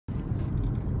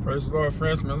Praise the Lord,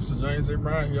 friends. Minister James A.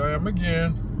 Bryant, here I am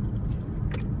again.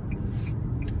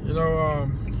 You know,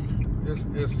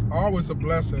 it's always a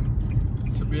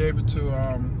blessing to be able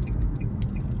to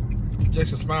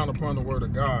just expound upon the Word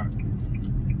of God.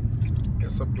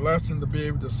 It's a blessing to be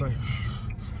able to say,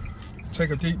 take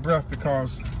a deep breath,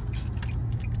 because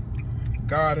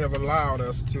God have allowed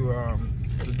us to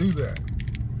do that.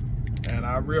 And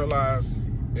I realize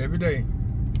every day,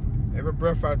 every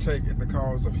breath I take is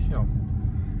because of Him.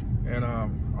 And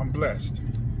I'm blessed.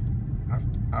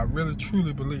 I really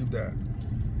truly believe that.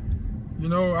 You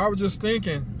know, I was just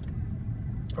thinking,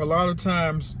 a lot of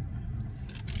times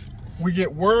we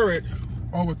get worried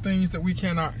over things that we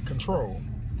cannot control.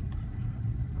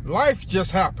 Life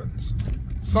just happens.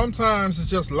 Sometimes it's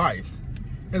just life,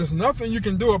 and there's nothing you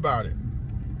can do about it.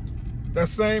 That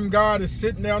same God is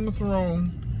sitting there on the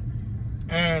throne,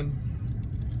 and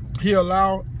He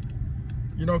allowed,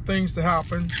 things to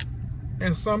happen,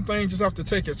 and some things just have to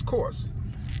take its course.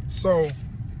 So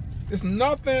it's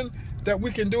nothing that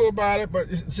we can do about it, but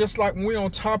it's just like when we're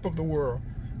on top of the world,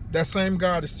 that same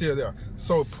God is still there.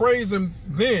 So praise Him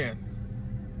then.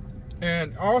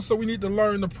 And also we need to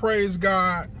learn to praise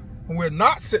God when we're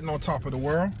not sitting on top of the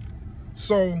world.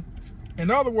 So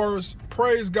in other words,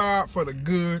 praise God for the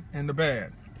good and the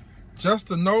bad.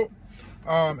 Just a note,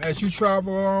 as you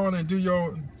travel on and do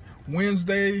your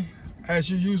Wednesday as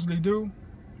you usually do,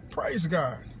 praise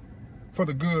God for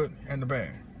the good and the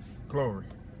bad. Glory.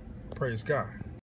 Praise God.